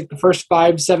fantastic. The first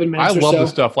 5-7 minutes. I love the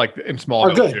stuff like in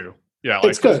Smallville too. Yeah,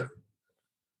 it's good.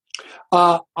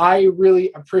 I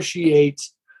really appreciate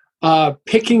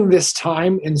picking this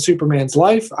time in Superman's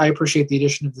life. I appreciate the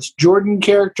addition of this Jordan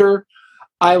character.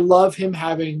 I love him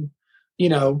having,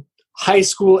 high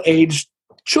school aged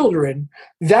children.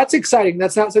 That's exciting.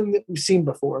 That's not something that we've seen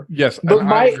before. Yes, but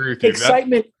my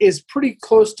excitement is pretty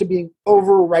close to being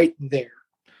over right there.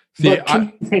 See,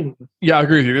 I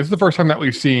agree with you. This is the first time that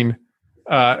we've seen,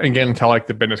 again, until like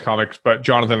the Bendis comics, but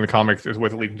Jonathan in the comics is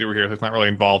with Elite Two here, so it's not really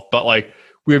involved. But like,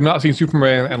 we have not seen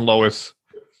Superman and Lois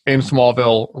in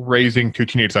Smallville raising two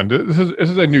teenage sons. This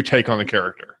is a new take on the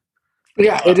character.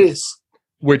 Yeah, it is.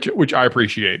 Which I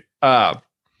appreciate.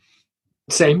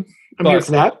 Same. I'm here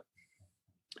for that.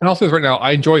 And also, right now,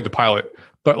 I enjoyed the pilot,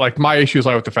 but like my issues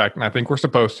lie with the fact, and I think we're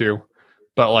supposed to,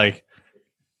 but like,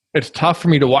 it's tough for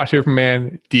me to watch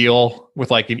Superman deal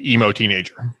with like an emo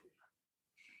teenager.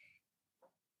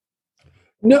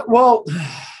 No, well,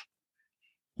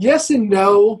 yes and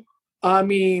no. I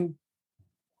mean,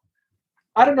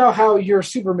 I don't know how you're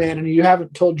Superman and you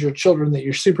haven't told your children that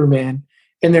you're Superman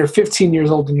and they're 15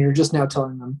 years old and you're just now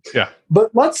telling them. Yeah. But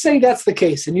let's say that's the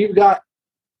case and you've got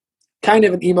kind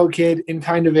of an emo kid and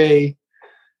kind of a,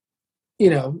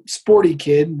 sporty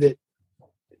kid that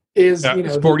is,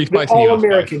 sporty, the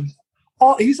all-American.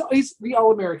 He's the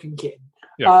all-American kid.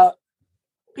 Yeah.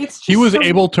 He was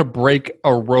able to break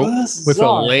a rope with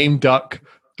a lame duck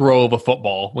throw of a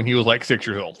football when he was like 6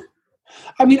 years old.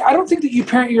 I mean, I don't think that you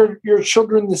parent your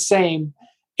children the same.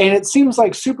 And it seems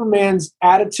like Superman's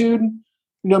attitude,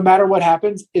 no matter what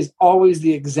happens, is always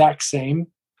the exact same.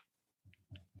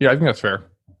 Yeah, I think that's fair.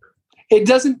 It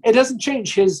doesn't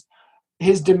change.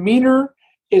 His demeanor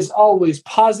is always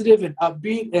positive and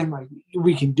upbeat and like,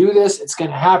 we can do this, it's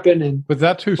gonna happen. But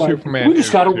that's who Superman is. We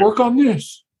just gotta work on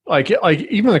this. Like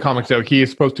even in the comics though, he is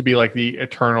supposed to be like the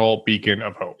eternal beacon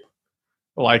of hope.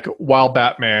 Like while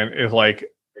Batman is like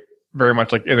very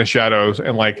much like in the shadows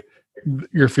and like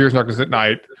your fears darkness at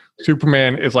night,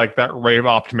 Superman is like that ray of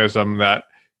optimism that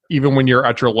even when you're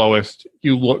at your lowest,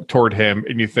 you look toward him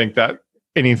and you think that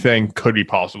anything could be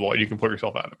possible and you can put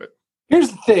yourself out of it.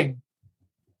 Here's the thing.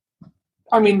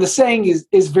 I mean, the saying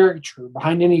is very true.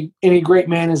 Behind any great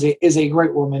man is a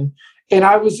great woman. And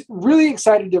I was really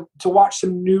excited to watch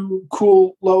some new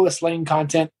cool Lois Lane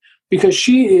content because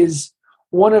she is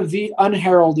one of the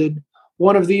unheralded,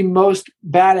 one of the most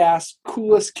badass,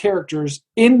 coolest characters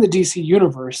in the DC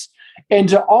universe. And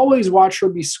to always watch her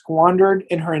be squandered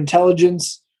in her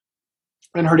intelligence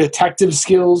and her detective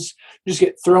skills just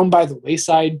get thrown by the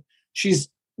wayside. She's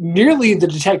nearly the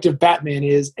detective Batman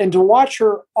is. And to watch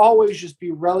her always just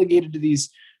be relegated to these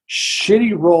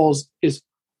shitty roles is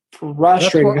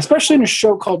frustrating, especially in a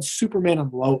show called Superman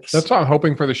and Lois. That's what I'm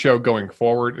hoping for the show going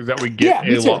forward, is that we get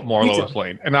a lot more Lois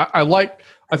Lane. And I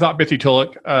thought Bitsy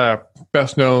Tulloch,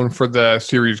 best known for the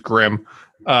series Grimm,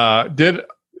 did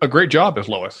a great job as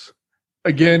Lois.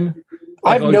 Again,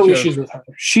 I have no issues with her.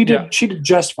 She did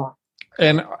just fine.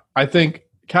 And I think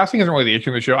casting isn't really the issue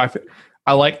in the show.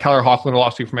 I like Tyler Hoechlin a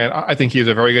lot, Superman. I think he is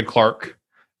a very good Clark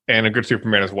and a good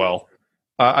Superman as well.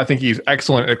 I think he's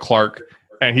excellent at Clark.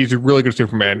 and he's a really good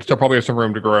Superman. Still probably has some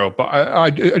room to grow, but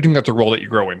I think that's a role that you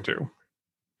grow into.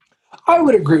 I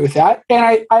would agree with that.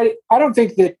 And I don't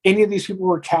think that any of these people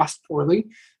were cast poorly.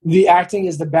 The acting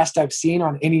is the best I've seen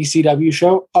on any CW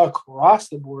show across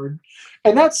the board.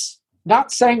 And that's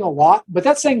not saying a lot, but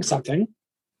that's saying something.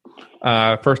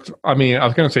 First, I mean, I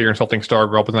was going to say you're insulting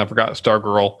Stargirl, but then I forgot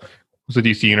Stargirl was a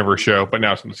DC Universe show, but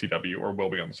now it's on the CW, or will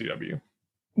be on the CW.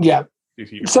 Yeah.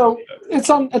 DC So it's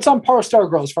on par with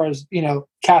Stargirl as far as,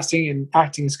 casting and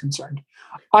acting is concerned.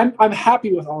 I'm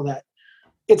happy with all that.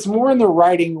 It's more in the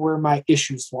writing where my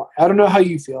issues lie. I don't know how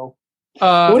you feel.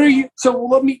 What are you? So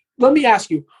let me ask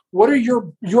you. What are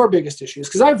your biggest issues?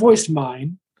 Because I voiced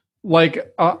mine.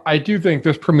 I do think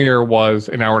this premiere was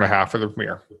an hour and a half for the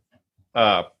premiere,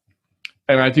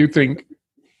 and I do think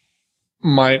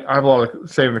I have a lot of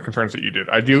same concerns that you did.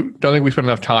 I don't think we spent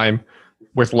enough time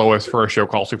with Lois for a show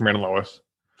called Superman and Lois,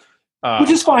 which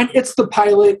is fine. It's the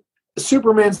pilot.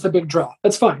 Superman's the big draw.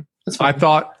 That's fine. I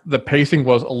thought the pacing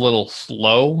was a little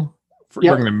slow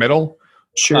during the middle.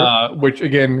 Sure. Which,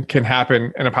 again, can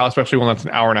happen in a pilot, especially when that's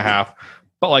an hour and a half.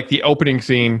 But, the opening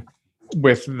scene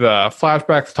with the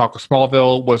flashbacks, talk of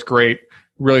Smallville was great.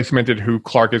 Really cemented who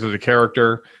Clark is as a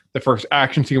character. The first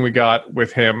action scene we got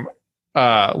with him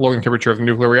lowering the temperature of the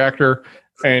nuclear reactor.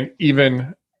 And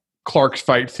even Clark's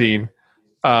fight scene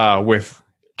with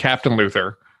Captain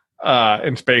Luthor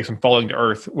in space and falling to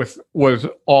Earth was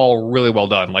all really well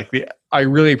done. I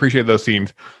really appreciate those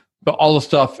scenes, but all the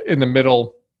stuff in the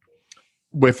middle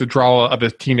with the drama of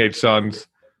his teenage sons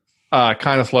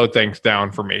kind of slowed things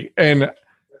down for me. And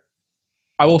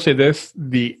I will say this: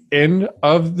 the end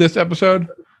of this episode,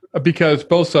 because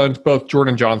both sons, both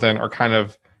Jordan and Jonathan, are kind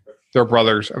of their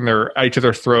brothers, and they're at each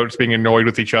other's throats, being annoyed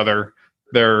with each other.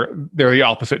 They're the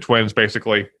opposite twins,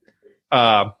 basically.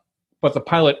 But the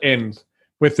pilot ends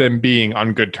with them being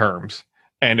on good terms.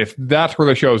 And if that's where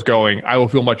the show is going, I will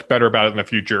feel much better about it in the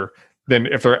future than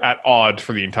if they're at odds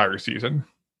for the entire season.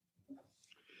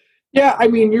 Yeah, I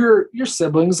mean, your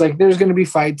siblings, there's going to be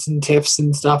fights and tiffs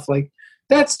and stuff.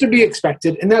 That's to be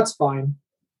expected, and that's fine.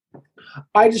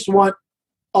 I just want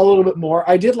a little bit more.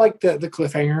 I did like the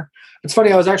cliffhanger. It's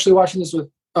funny, I was actually watching this with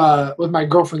my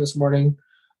girlfriend this morning.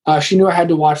 She knew I had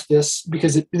to watch this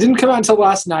because it didn't come out until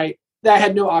last night. I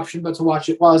had no option but to watch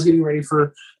it while I was getting ready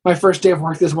for my first day of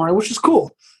work this morning, which is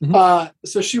cool. Mm-hmm.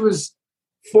 So she was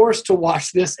forced to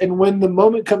watch this. And when the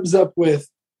moment comes up with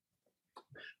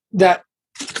that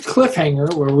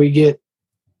cliffhanger where we get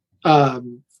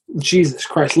Jesus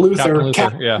Christ,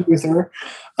 Captain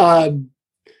Luthor,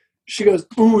 she goes,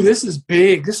 "Ooh, this is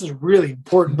big. This is really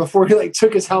important." Before he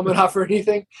took his helmet off or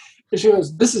anything, and she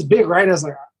goes, "This is big, right?" And I was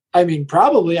like, "I mean,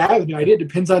 probably. I have no idea. It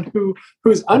depends on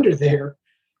who's under there."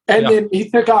 And then he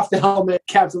took off the helmet,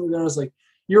 Captain Luthor. I was like,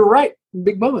 "You're right.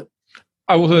 Big moment."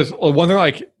 I will say this: one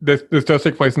thing, this does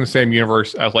take place in the same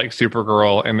universe as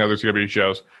Supergirl and the other CW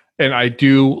shows, and I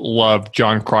do love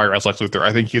John Cryer as Lex Luthor.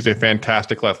 I think he's a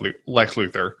fantastic Lex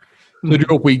Luthor. So I do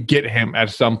hope we get him at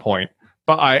some point.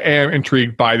 But I am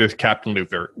intrigued by this Captain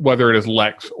Luthor, whether it is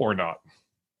Lex or not.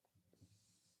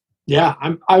 Yeah,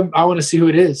 I want to see who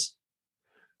it is.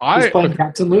 Who's playing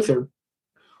Captain Luthor?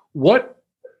 What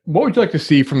would you like to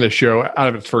see from this show out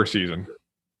of its first season?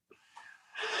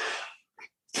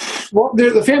 Well,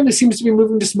 the family seems to be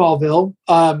moving to Smallville.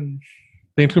 I think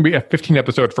it's going to be a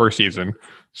 15-episode first season.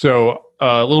 So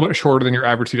a little bit shorter than your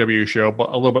average CW show, but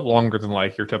a little bit longer than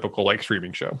your typical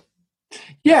streaming show.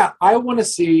 Yeah, I want to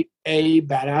see a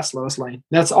badass Lois Lane.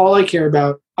 That's all I care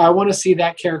about. I want to see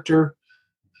that character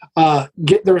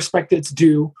get the respect that it's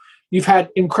due. You've had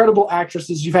incredible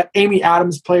actresses. You've had Amy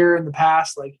Adams play her in the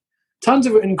past. Tons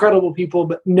of incredible people,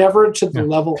 but never to the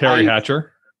level. Terry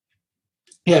Hatcher.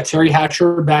 Yeah, Terry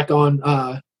Hatcher back on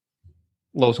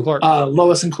Lois and Clark.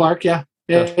 Lois and Clark, yeah.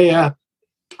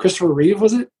 Christopher Reeve,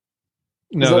 was it?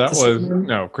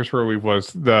 No, Christopher Reeve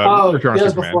was the Return of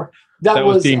Superman. Before. That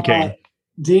was Dean Cain.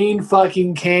 Dean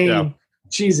fucking Cain. Yeah.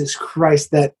 Jesus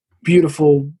Christ, that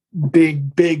beautiful,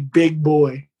 big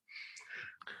boy.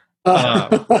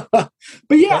 But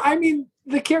yeah, I mean,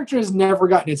 the character has never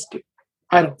gotten its due.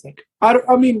 I don't think.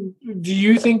 I mean, do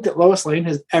you think that Lois Lane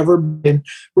has ever been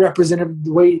represented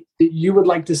the way that you would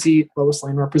like to see Lois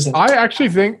Lane represented? I actually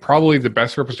think probably the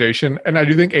best representation, and I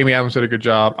do think Amy Adams did a good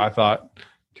job. I thought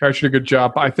Terry did a good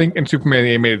job. I think in Superman the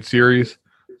Animated Series,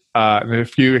 and a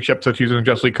few episodes using the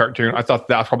Justice League cartoon, I thought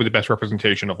that's probably the best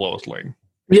representation of Lois Lane.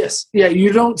 Yes. Yeah,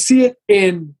 you don't see it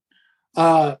in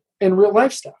real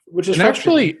life stuff, which is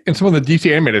actually in some of the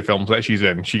DC animated films that she's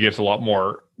in, she gets a lot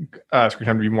more screen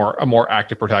time to be a more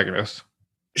active protagonist.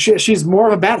 She's more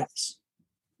of a badass,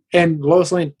 and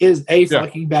Lois Lane is a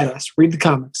fucking badass. Read the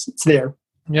comics; it's there.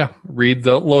 Yeah, read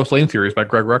the Lois Lane series by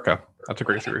Greg Rucka. That's a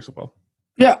great series as well.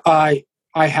 Yeah, I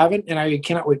haven't, and I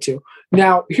cannot wait to.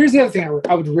 Now, here's the other thing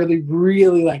I would really,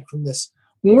 really like from this.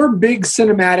 More big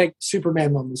cinematic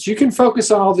Superman moments. You can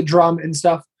focus on all the drama and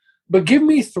stuff, but give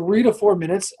me 3 to 4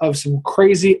 minutes of some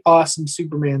crazy, awesome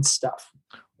Superman stuff.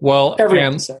 Well,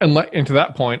 and to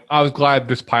that point, I was glad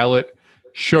this pilot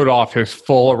showed off his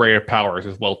full array of powers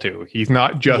as well, too. He's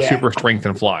not just super strength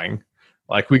and flying.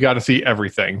 Like, we got to see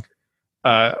everything,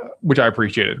 which I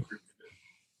appreciated.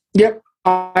 Yep.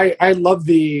 I love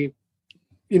the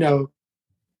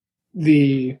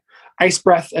ice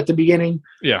breath at the beginning.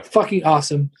 Yeah. Fucking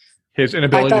awesome. His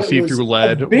inability to see through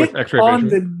lead with X-ray on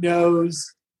vision. the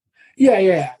nose.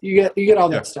 Yeah. You get all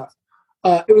that stuff.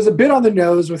 It was a bit on the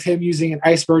nose with him using an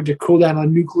iceberg to cool down a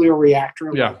nuclear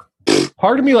reactor. Yeah.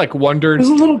 Part of me wondered. It was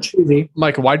a little cheesy.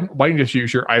 Mike, why didn't you just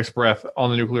use your ice breath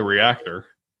on the nuclear reactor?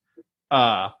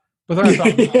 But then I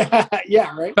thought,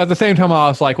 yeah, right. At the same time, I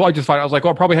was like, well, I just find I was like,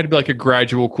 well, it probably had to be a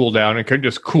gradual cool down and couldn't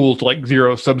just cool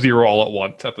to sub-zero all at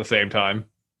once at the same time.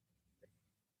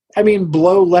 I mean,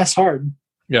 blow less hard.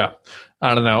 Yeah,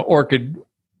 I don't know, or it could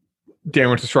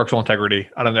damage the structural integrity.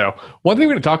 I don't know. One thing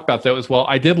we're going to talk about though as well,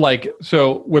 I did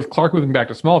so with Clark moving back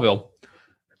to Smallville,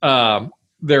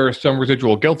 there is some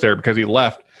residual guilt there because he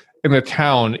left, and the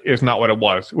town is not what it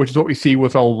was, which is what we see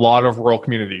with a lot of rural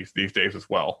communities these days as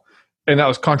well. And that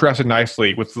was contrasted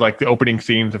nicely with the opening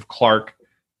scenes of Clark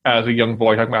as a young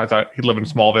boy talking about, I thought he lived in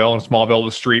Smallville, and Smallville,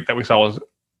 the street that we saw was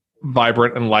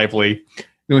vibrant and lively.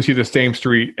 Then we see the same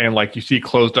street and you see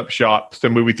closed up shops.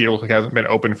 The movie theater looks like it hasn't been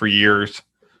open for years.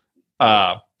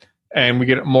 And we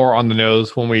get more on the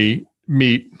nose when we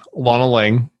meet Lana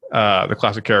Lang, the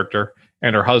classic character,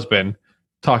 and her husband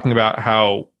talking about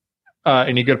how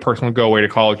any good person would go away to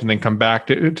college and then come back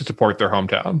to support their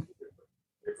hometown.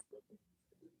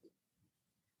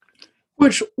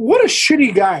 Which, what a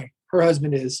shitty guy her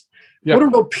husband is. Yep. What a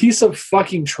real piece of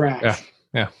fucking trash.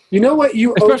 Yeah. You know what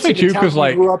you especially owe to the town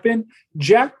you grew up in?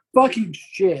 Jack fucking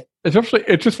shit. Especially,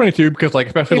 it's just funny too because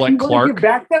especially if you Clark. Give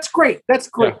back, that's great. That's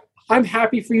great. Yeah. I'm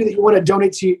happy for you that you want to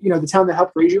donate to the town that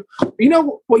helped raise you. But you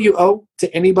know what you owe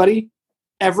to anybody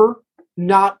ever?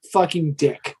 Not fucking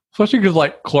dick. Especially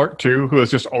because Clark too, who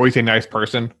is just always a nice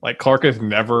person. Clark is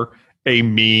never a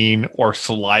mean or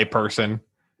sly person.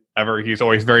 Ever. He's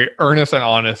always very earnest and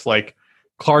honest.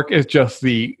 Clark is just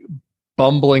the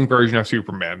bumbling version of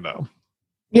Superman, though.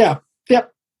 Yeah.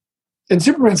 Yep. And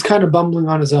Superman's kind of bumbling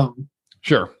on his own.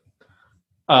 Sure.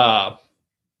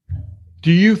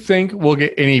 Do you think we'll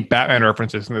get any Batman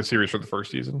references in the series for the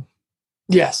first season?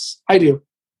 Yes, I do.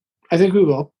 I think we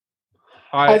will.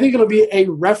 I think it'll be a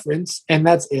reference, and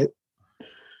that's it.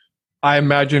 I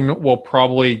imagine we'll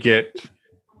probably get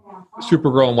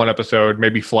Supergirl in one episode,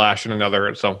 maybe Flash in another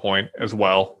at some point as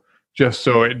well, just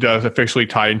so it does officially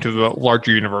tie into the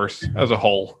larger universe as a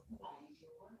whole,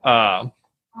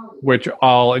 which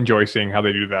I'll enjoy seeing how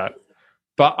they do that.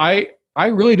 But I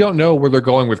really don't know where they're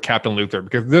going with Captain Luthor,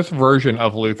 because this version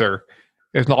of Luthor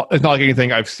is not like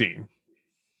anything I've seen.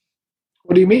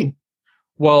 What do you mean?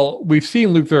 Well, we've seen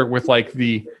Luthor with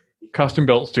the custom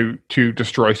built to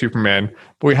destroy Superman,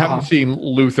 but we haven't seen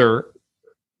Luthor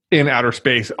in outer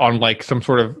space on some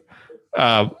sort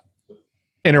of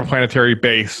interplanetary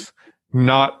base,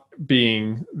 not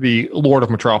being the Lord of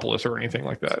Metropolis or anything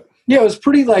like that. Yeah, it was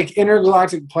pretty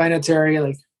intergalactic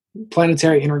planetary,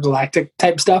 planetary intergalactic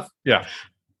type stuff. Yeah.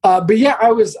 But yeah,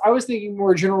 I was thinking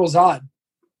more General Zod.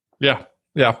 Yeah.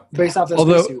 Based off this.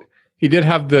 Although he did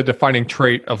have the defining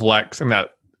trait of Lex in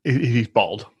that he's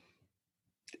bald.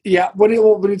 Yeah, when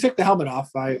he took the helmet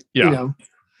off,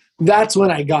 that's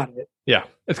when I got it. Yeah,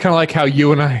 it's kind of like how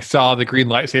you and I saw the green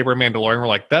lightsaber in Mandalorian. We're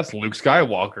like, that's Luke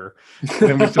Skywalker. And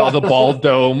then we saw the bald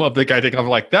dome of the guy taking off. We're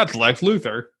like, that's Lex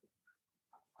Luthor.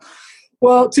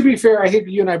 Well, to be fair, I think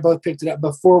you and I both picked it up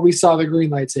before we saw the green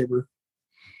lightsaber.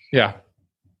 Yeah.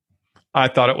 I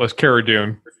thought it was Cara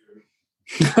Dune.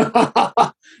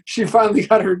 She finally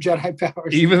got her Jedi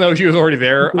powers. Even though she was already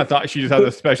there, I thought she just had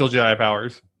the special Jedi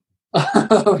powers.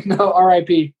 Oh, no,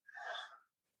 R.I.P.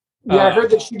 Yeah, I heard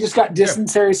that she just got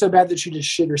dysentery so bad that she just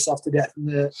shit herself to death in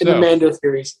the Mando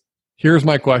series. Here's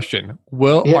my question.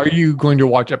 Are you going to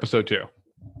watch episode 2?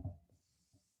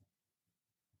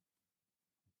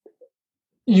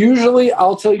 Usually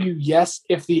I'll tell you yes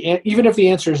even if the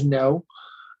answer is no.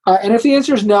 And if the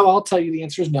answer is no, I'll tell you the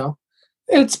answer is no.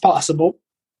 It's possible.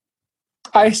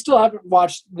 I still haven't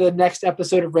watched the next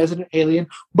episode of Resident Alien,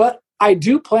 but I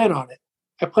do plan on it.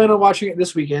 I plan on watching it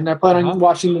this weekend. I plan on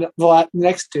watching the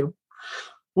next 2.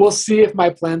 We'll see if my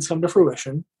plans come to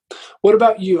fruition. What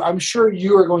about you? I'm sure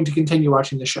you are going to continue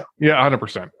watching the show. Yeah,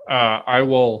 100%. I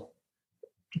will.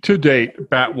 to date,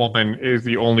 Batwoman is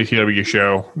the only CW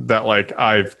show that like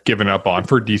I've given up on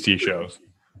for DC shows.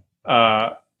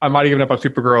 I might have given up on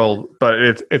Supergirl, but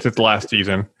it's its last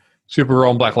season. Supergirl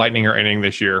and Black Lightning are ending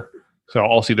this year, so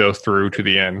I'll see those through to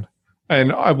the end.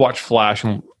 And I've watched Flash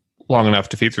long enough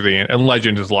to see through the end. And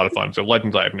Legends is a lot of fun. So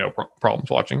Legends, I have no problems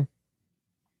watching.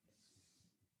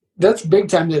 That's big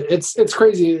time. It's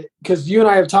crazy because you and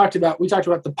I have talked about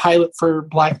the pilot for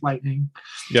Black Lightning.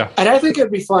 Yeah. And I think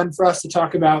it'd be fun for us to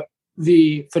talk about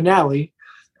the finale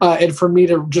and for me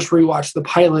to just rewatch the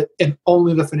pilot and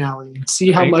only the finale and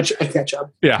see how much I catch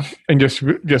up. Yeah. And just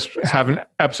have an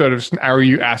episode of just an hour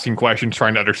you asking questions,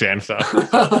 trying to understand stuff.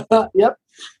 Yep.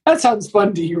 That sounds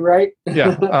fun to you, right?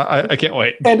 Yeah. I can't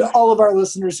wait. And all of our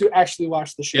listeners who actually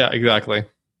watch the show. Yeah, exactly.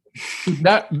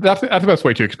 That's the best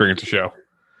way to experience a show.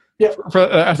 Yeah.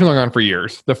 That's been going on for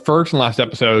years. The first and last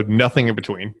episode, nothing in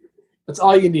between. That's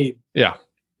all you need. Yeah.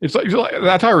 It's like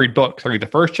that's how I read books. I read the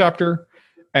first chapter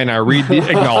and I read the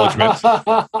acknowledgments.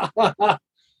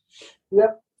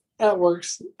 Yep. That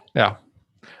works. Yeah.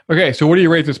 Okay, so what do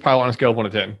you rate this pilot on a scale of 1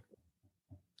 to 10?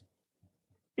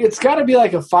 It's got to be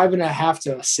like a 5.5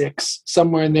 to a 6,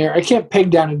 somewhere in there. I can't peg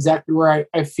down exactly where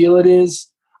I feel it is.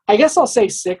 I guess I'll say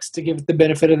 6 to give it the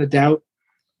benefit of the doubt.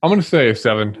 I'm going to say a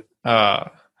 7.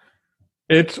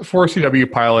 It's for a CW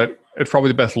pilot. It's probably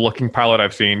the best looking pilot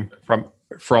I've seen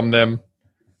from them.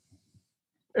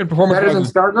 And performance Better than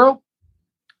Stargirl?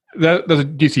 That's a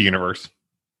DC universe.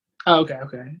 Oh,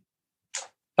 okay.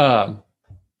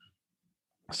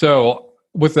 So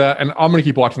with that, and I'm going to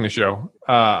keep watching the show.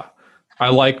 I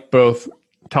like both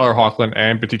Tyler Hoechlin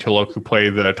and Bitty Tulloch, who play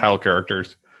the title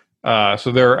characters.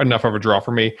 So they're enough of a draw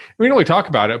for me. We didn't really talk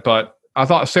about it, but I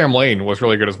thought Sam Lane was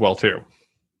really good as well, too.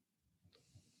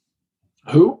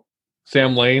 Who?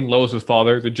 Sam Lane, Lois's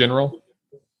father, the general.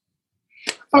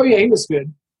 Oh, yeah, he was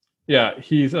good. Yeah,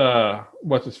 he's,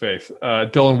 what's his face?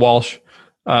 Dylan Walsh,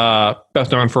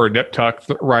 best known for Nip Tuck,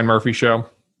 the Ryan Murphy show.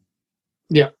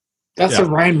 Yeah. That's a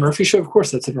Ryan Murphy show? Of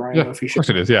course that's a Ryan Murphy show. Of course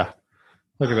it is, yeah.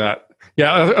 Look at that.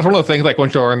 Yeah, that's one of the things, like,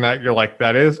 once you learn that, you're like,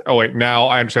 that is? Oh, wait, now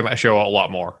I understand that show a lot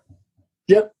more.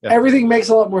 Yep. Yeah. Everything makes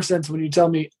a lot more sense when you tell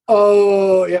me,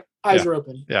 oh, yep, eyes are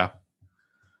open. Yeah.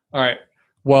 All right.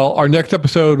 Well, our next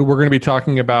episode, we're going to be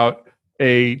talking about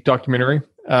a documentary.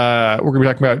 We're going to be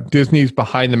talking about Disney's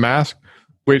Behind the Mask,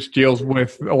 which deals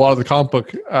with a lot of the comic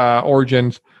book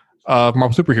origins of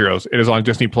Marvel superheroes. It is on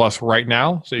Disney Plus right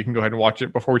now, so you can go ahead and watch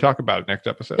it before we talk about it next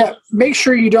episode. Yeah, make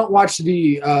sure you don't watch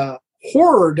the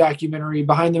horror documentary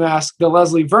Behind the Mask, the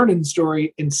Leslie Vernon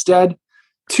story instead.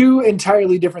 2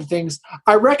 entirely different things.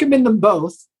 I recommend them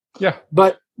both. Yeah.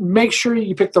 But make sure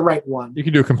you pick the right one. You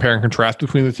can do a compare and contrast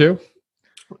between the two.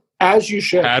 As you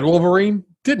should. Had Wolverine,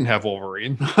 didn't have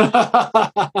Wolverine.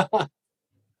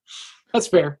 That's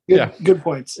fair. Good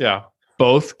points. Yeah.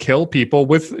 Both kill people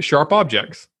with sharp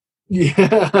objects.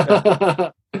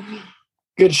 Yeah.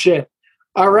 Good shit.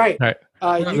 All right. You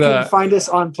can find us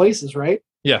on places, right?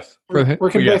 Yes. Where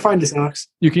can they find us, Alex?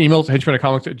 You can email us at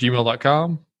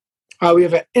henchmanofcomics@gmail.com. We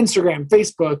have an Instagram,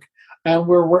 Facebook, and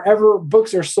we're wherever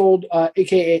books are sold,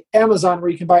 a.k.a. Amazon, where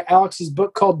you can buy Alex's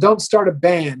book called Don't Start a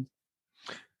Band.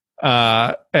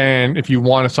 And if you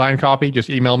want a signed copy, just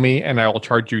email me and I will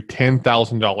charge you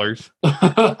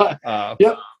 $10,000.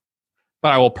 Yep.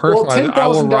 But I will personalize it. I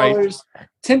will write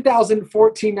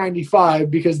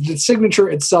 $10,014.95 because the signature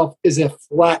itself is a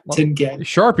flat tin can.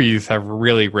 Sharpies have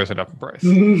really risen up in price.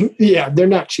 Yeah, they're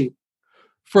not cheap.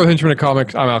 For the Henchman of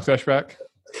Comics, I'm Alex Eschbach.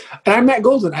 And I'm Matt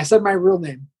Golden. I said my real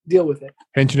name. Deal with it.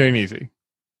 Henchman ain't easy.